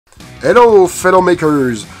Hello fellow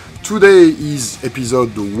makers! Today is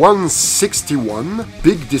episode 161,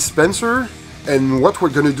 Big Dispenser, and what we're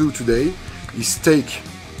gonna do today is take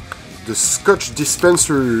the scotch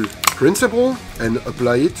dispenser principle and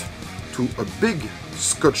apply it to a big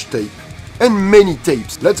scotch tape and many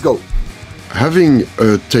tapes. Let's go! Having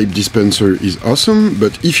a tape dispenser is awesome,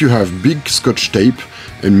 but if you have big scotch tape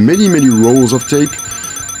and many rolls of tape,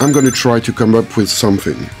 I'm gonna try to come up with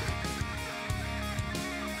something.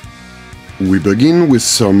 We begin with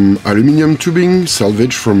some aluminium tubing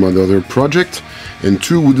salvaged from another project and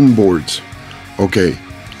 2 wooden boards. Okay,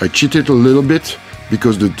 I cheated a little bit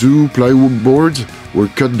because the 2 plywood boards were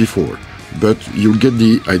cut before, but you'll get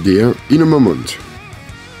the idea in a moment.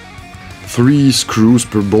 3 screws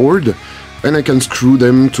per board, and I can screw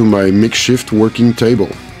them to my makeshift working table.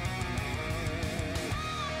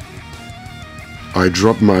 I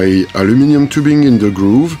drop my aluminium tubing in the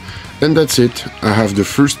groove, and that's it, I have the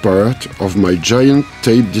first part of my giant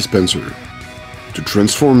tape dispenser. To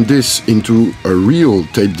transform this into a real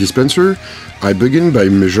tape dispenser, I begin by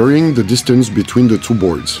measuring the distance between the 2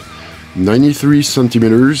 boards, 93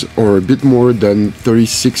 centimeters or a bit more than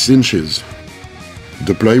 36 inches.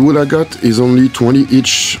 The plywood I got is only 20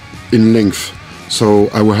 inches in length, so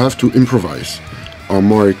I will have to improvise. I'll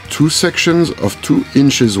mark 2 sections of 2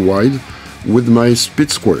 inches wide with my spit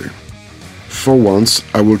square. For once,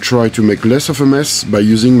 I will try to make less of a mess by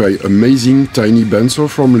using my amazing tiny bandsaw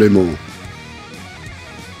from Lemon.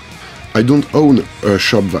 I don't own a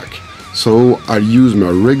shop vac, so I'll use my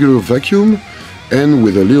regular vacuum, and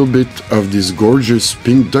with a little bit of this gorgeous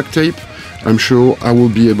pink duct tape, I'm sure I will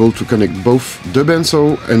be able to connect both the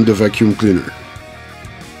bandsaw and the vacuum cleaner.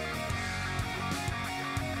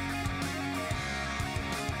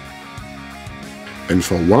 And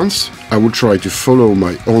for once, I will try to follow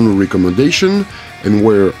my own recommendation and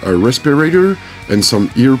wear a respirator and some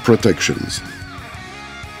ear protections.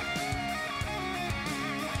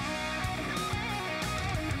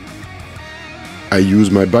 I use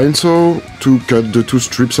my bandsaw to cut the 2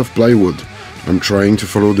 strips of plywood. I'm trying to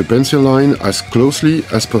follow the pencil line as closely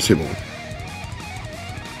as possible.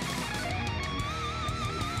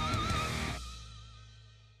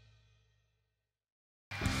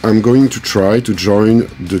 I'm going to try to join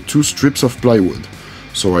the 2 strips of plywood,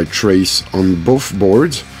 so I trace on both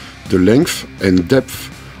boards the length and depth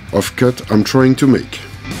of cut I'm trying to make.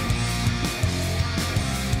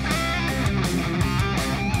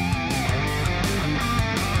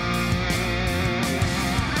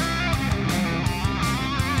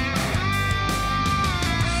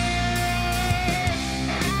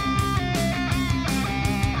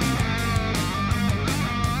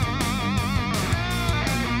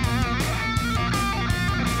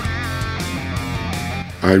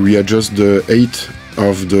 I readjust the 8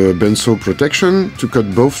 of the bandsaw protection to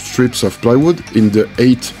cut both strips of plywood in the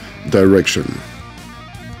 8 direction.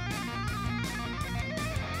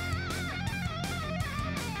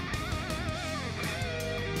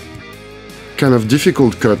 Kind of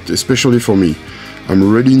difficult cut, especially for me. I'm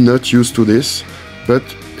really not used to this, but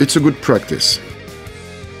it's a good practice.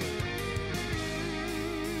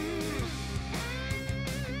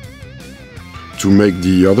 To make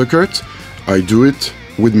the other cut, I do it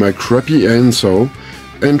with my crappy handsaw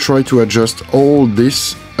and try to adjust all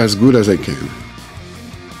this as good as I can.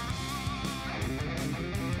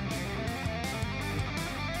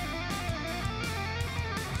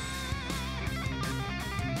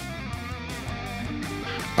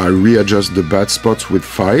 I readjust the bad spots with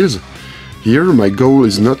files. Here my goal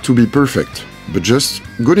is not to be perfect, but just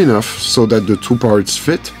good enough so that the 2 parts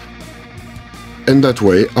fit, and that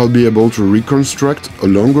way I'll be able to reconstruct a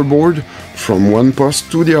longer board from one post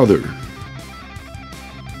to the other.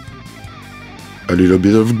 A little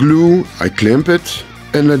bit of glue, I clamp it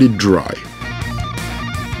and let it dry.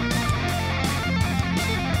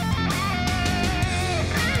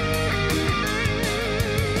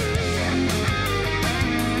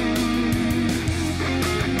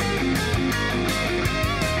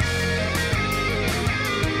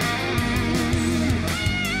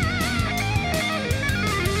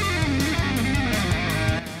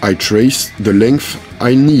 I trace the length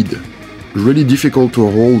I need. Really difficult to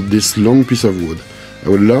hold this long piece of wood. I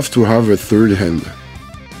would love to have a third hand.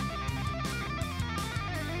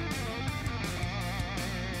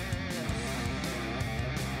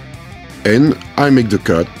 And I make the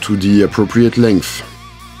cut to the appropriate length.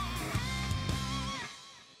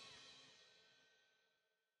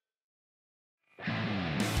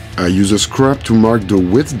 I use a scrap to mark the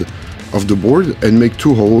width of the board and make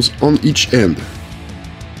 2 holes on each end.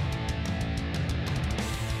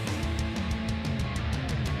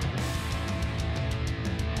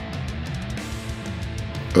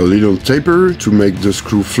 A little taper to make the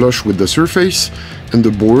screw flush with the surface, and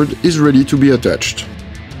the board is ready to be attached.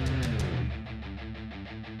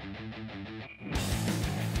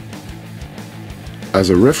 As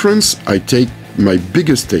a reference, I take my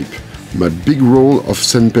biggest tape, my big roll of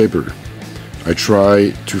sandpaper. I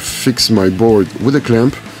try to fix my board with a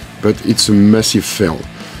clamp, but it's a massive fail.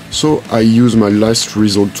 So I use my last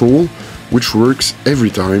resort tool, which works every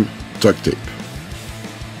time, duct tape.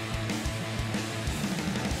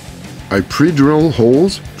 I pre-drill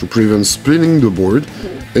holes to prevent splitting the board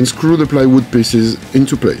and screw the plywood pieces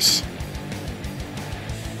into place.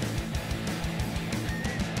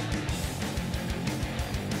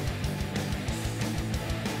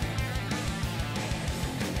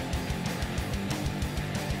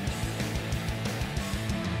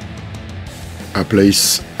 I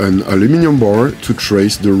place an aluminum bar to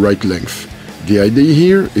trace the right length. The idea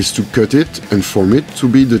here is to cut it and form it to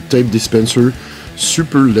be the tape dispenser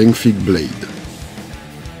super lengthy blade.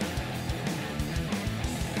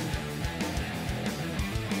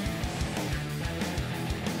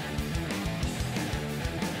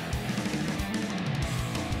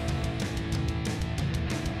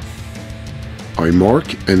 I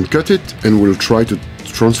mark and cut it and will try to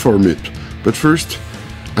transform it, but first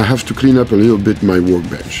I have to clean up a little bit my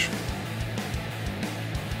workbench.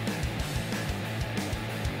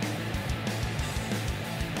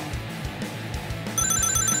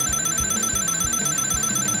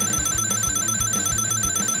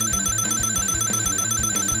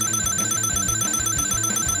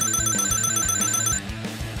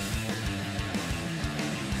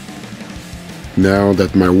 Now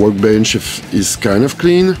that my workbench is kind of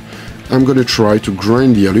clean, I'm gonna try to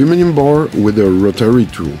grind the aluminum bar with a rotary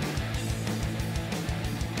tool.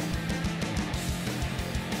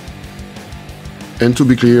 And to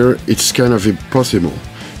be clear, it's kind of impossible.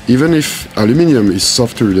 Even if aluminum is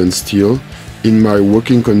softer than steel, in my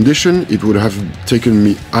working condition it would have taken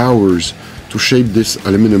me hours to shape this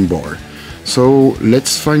aluminum bar. So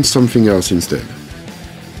let's find something else instead.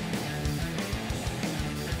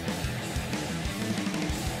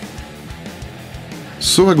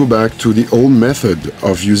 So I go back to the old method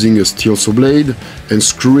of using a steel saw blade and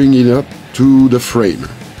screwing it up to the frame.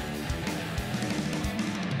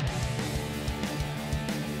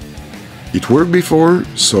 It worked before,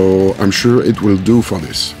 so I'm sure it will do for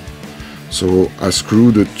this. So I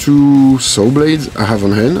screw the two saw blades I have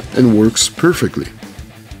on hand and works perfectly.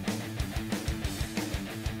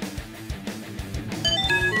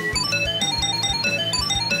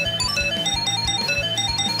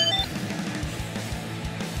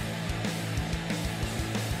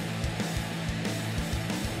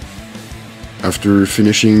 After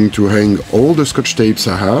finishing to hang all the scotch tapes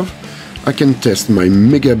I have, I can test my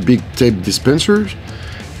mega big tape dispenser,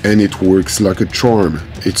 and it works like a charm.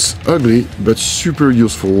 It's ugly but super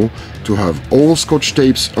useful to have all scotch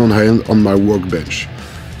tapes on hand on my workbench.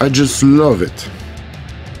 I just love it.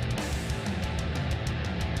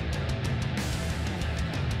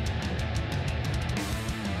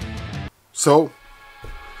 So,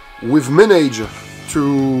 we've managed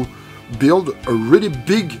to build a really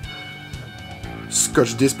big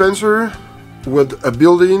scotch dispenser with a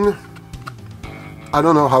built-in, I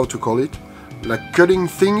don't know how to call it, like cutting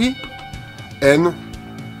thingy, and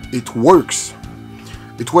it works.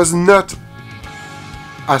 It was not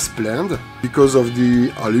as planned because of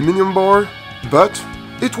the aluminum bar, but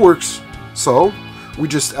it works. So we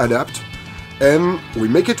just adapt and we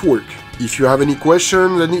make it work. If you have any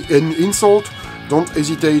questions, any insult, don't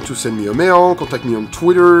hesitate to send me a mail, contact me on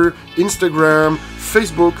Twitter, Instagram,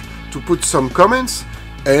 Facebook, to put some comments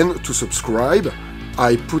and to subscribe.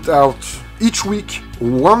 I put out each week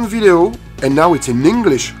one video, and now it's in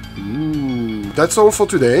English. Ooh. That's all for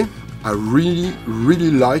today. I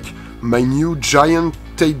really like my new giant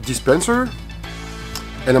tape dispenser,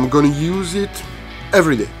 and I'm gonna use it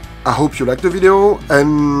every day. I hope you liked the video,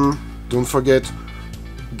 and don't forget,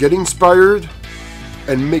 get inspired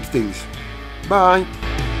and make things. Bye!